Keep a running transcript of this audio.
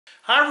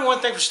Hi everyone,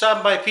 thanks for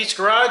stopping by Pete's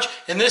Garage.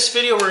 In this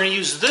video we're going to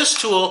use this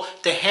tool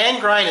to hand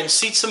grind and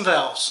seat some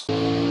valves.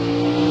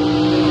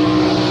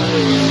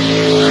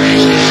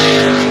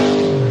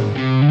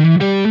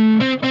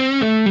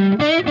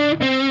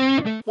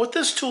 What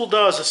this tool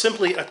does is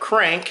simply a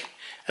crank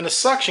and a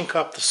suction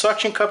cup. The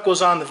suction cup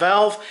goes on the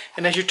valve,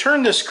 and as you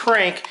turn this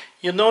crank,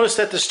 you'll notice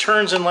that this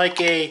turns in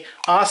like a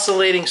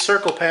oscillating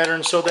circle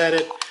pattern so that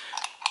it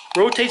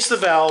rotates the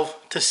valve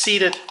to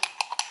seat it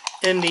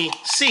in the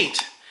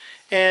seat.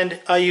 And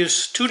I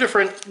use two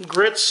different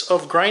grits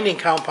of grinding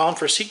compound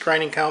for seat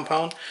grinding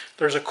compound.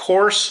 There's a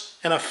coarse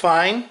and a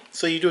fine.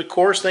 So you do it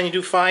coarse, then you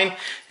do fine,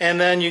 and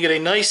then you get a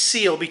nice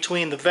seal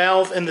between the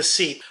valve and the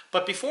seat.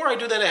 But before I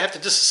do that, I have to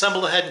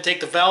disassemble the head and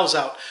take the valves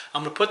out.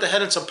 I'm going to put the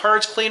head in some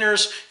parts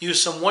cleaners,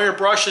 use some wire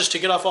brushes to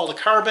get off all the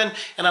carbon,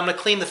 and I'm going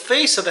to clean the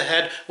face of the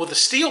head with a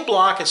steel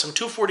block and some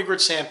 240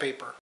 grit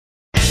sandpaper.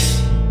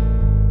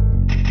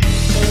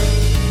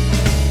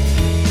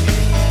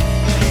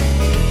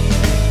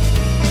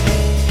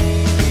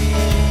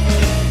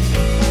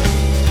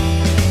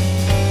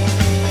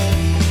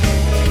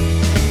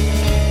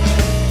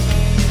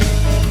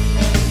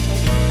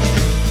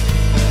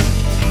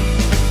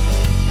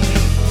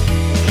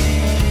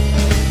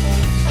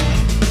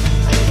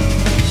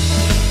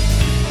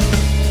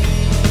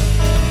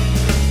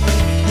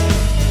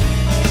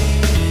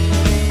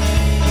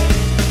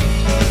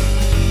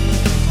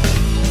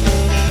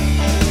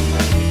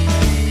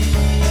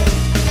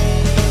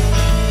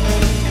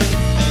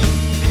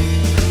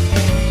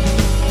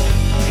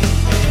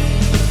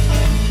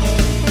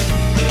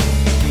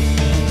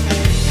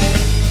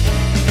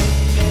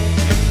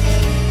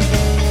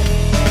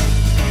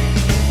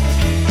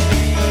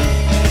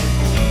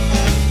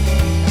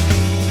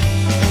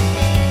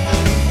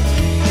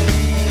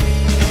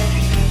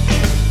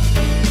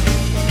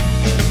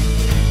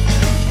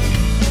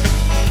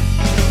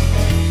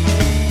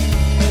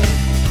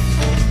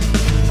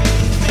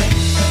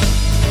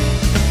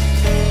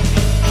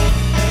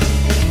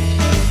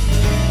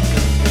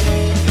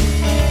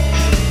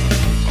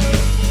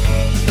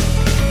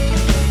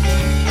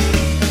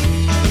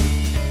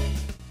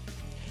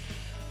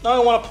 Now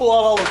I want to pull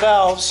out all the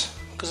valves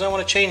because I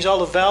want to change all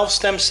the valve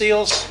stem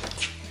seals.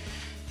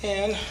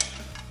 And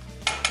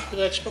for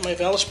that, I just put my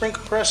valve spring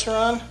compressor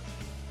on.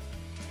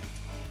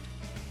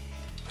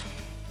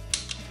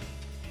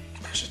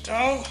 Press it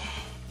down.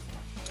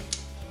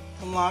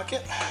 Unlock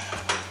it.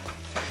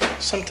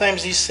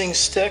 Sometimes these things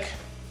stick.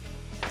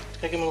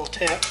 Gotta give them a little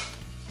tap.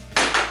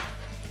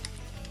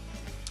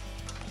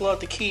 Pull out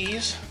the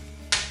keys.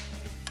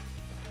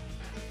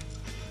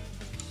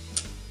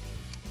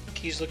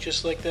 Keys look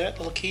just like that,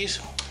 little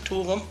keys, two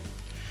of them,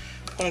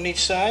 one on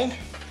each side.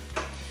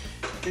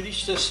 You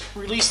just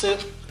release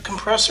the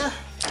compressor.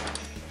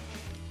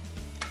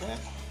 Yeah.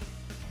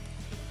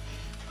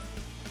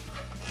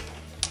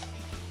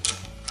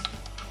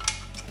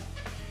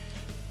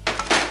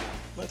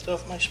 Lift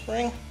off my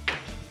spring,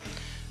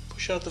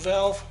 push out the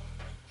valve,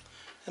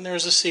 and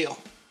there's the seal.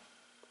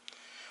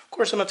 Of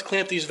course, I'm going to have to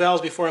clean up these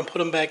valves before I put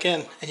them back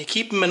in, and you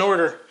keep them in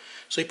order,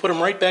 so you put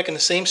them right back in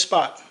the same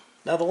spot.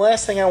 Now the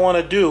last thing I want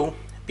to do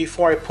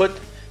before I put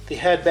the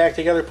head back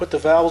together, put the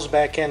valves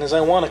back in, is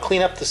I want to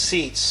clean up the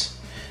seats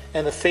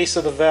and the face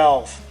of the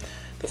valve.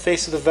 The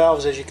face of the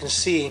valves, as you can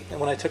see, and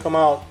when I took them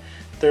out,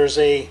 there's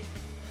a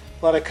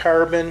lot of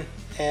carbon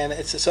and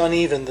it's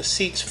uneven. The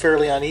seat's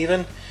fairly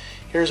uneven.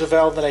 Here's a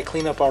valve that I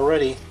cleaned up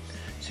already,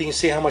 so you can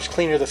see how much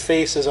cleaner the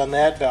face is on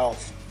that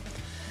valve.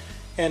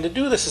 And to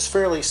do this is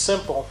fairly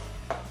simple.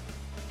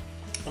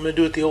 I'm going to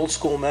do it the old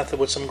school method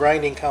with some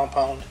grinding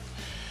compound.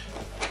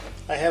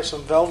 I have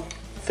some valve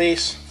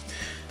face,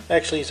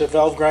 actually it's a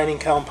valve grinding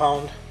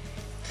compound,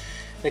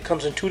 and it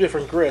comes in two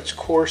different grits,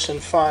 coarse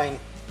and fine.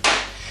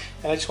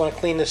 And I just want to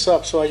clean this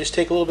up, so I just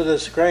take a little bit of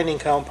this grinding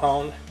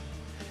compound,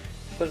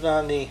 put it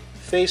on the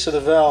face of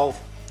the valve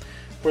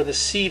where the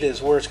seat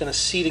is, where it's going to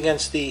seat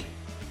against the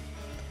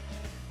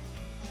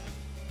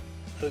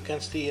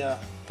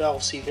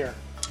valve seat here.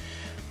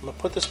 I'm going to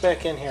put this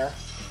back in here.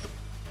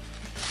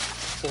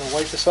 I'm going to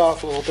wipe this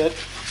off a little bit.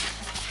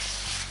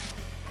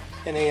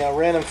 In a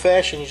random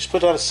fashion, you just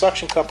put a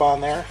suction cup on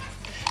there,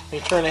 and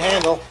you turn the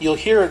handle. You'll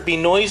hear it be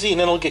noisy, and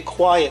then it'll get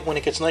quiet when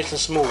it gets nice and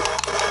smooth.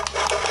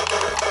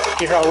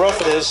 You hear how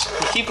rough it is.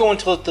 You keep going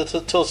till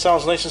it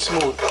sounds nice and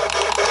smooth.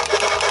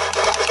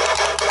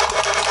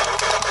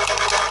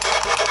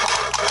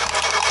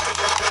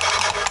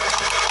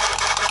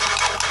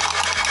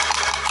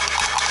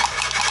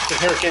 You can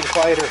hear it getting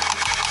quieter.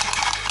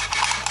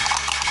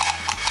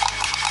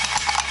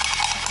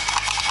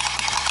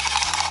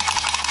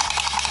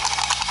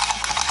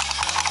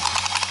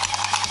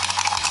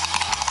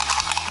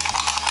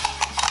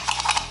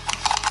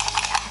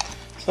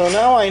 So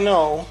now I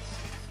know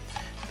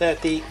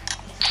that the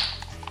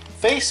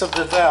face of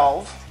the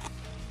valve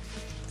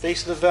and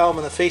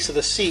the face of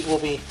the seat will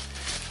be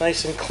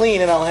nice and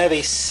clean, and I'll have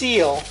a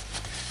seal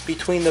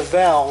between the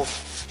valve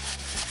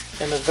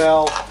and the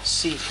valve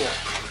seat here.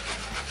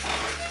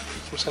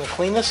 I'm just going to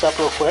clean this up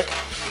real quick.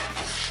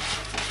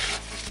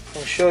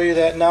 I'll show you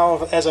that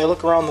now. As I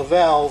look around the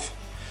valve,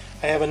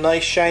 I have a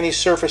nice shiny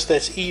surface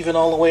that's even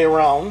all the way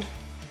around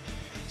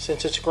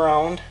since it's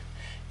ground,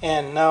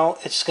 and now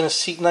it's going to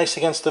seat nice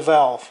against the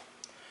valve.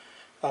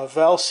 A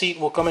valve seat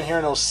will come in here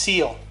and it'll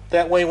seal.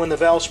 That way when the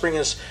valve spring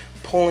is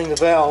pulling the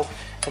valve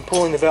and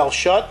pulling the valve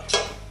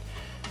shut,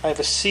 I have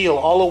a seal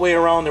all the way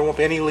around. There won't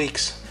be any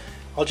leaks.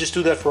 I'll just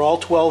do that for all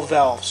 12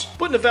 valves.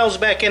 Putting the valves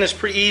back in is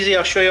pretty easy.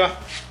 I'll show you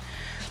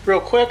real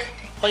quick.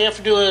 All you have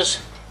to do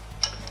is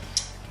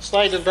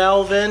slide the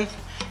valve in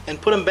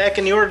and put them back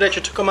in the order that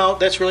you took them out.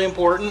 That's really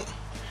important.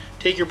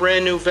 Take your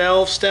brand new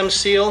valve stem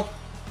seal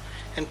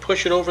and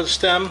push it over the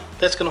stem.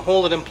 That's going to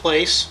hold it in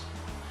place.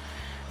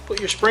 Put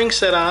your spring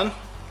set on.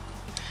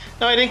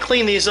 Now I didn't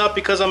clean these up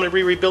because I'm going to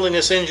be rebuilding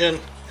this engine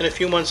in a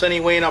few months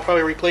anyway, and I'll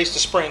probably replace the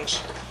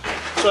springs.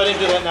 So I didn't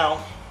do that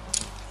now.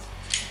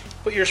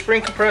 Put your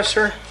spring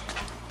compressor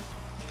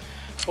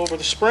over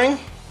the spring.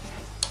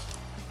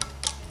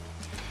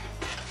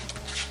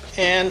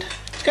 And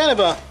it's kind of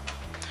a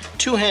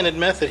two-handed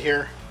method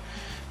here.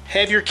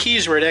 Have your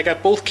keys ready. I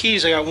got both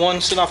keys. I got one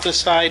sitting off to the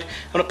side.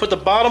 I'm going to put the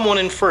bottom one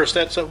in first.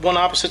 That's one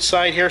opposite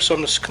side here. So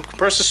I'm going to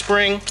compress the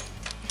spring.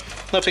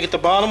 I'll have to get the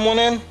bottom one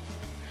in.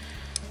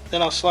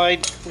 Then I'll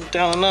slide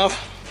down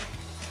enough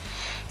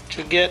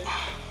to get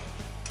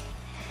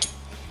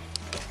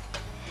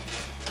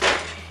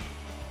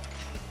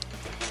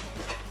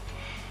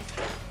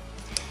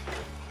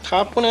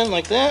top one in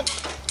like that.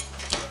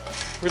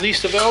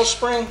 Release the valve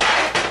spring.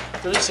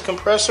 Release the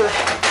compressor.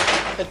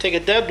 And take a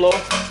dead blow.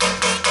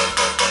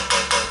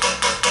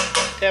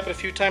 Tap it a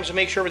few times to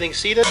make sure everything's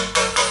seated.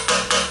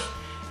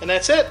 And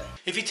that's it.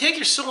 If you take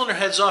your cylinder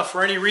heads off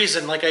for any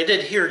reason, like I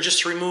did here,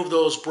 just to remove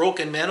those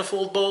broken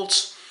manifold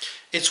bolts,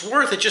 it's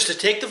worth it just to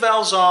take the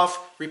valves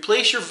off,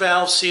 replace your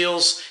valve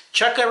seals,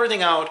 check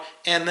everything out,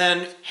 and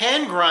then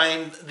hand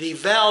grind the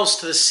valves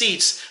to the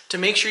seats to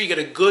make sure you get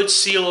a good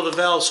seal of the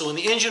valve so when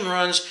the engine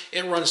runs,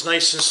 it runs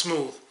nice and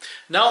smooth.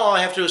 Now all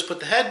I have to do is put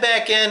the head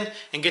back in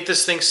and get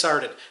this thing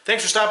started.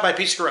 Thanks for stopping by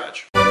Pete's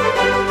Garage.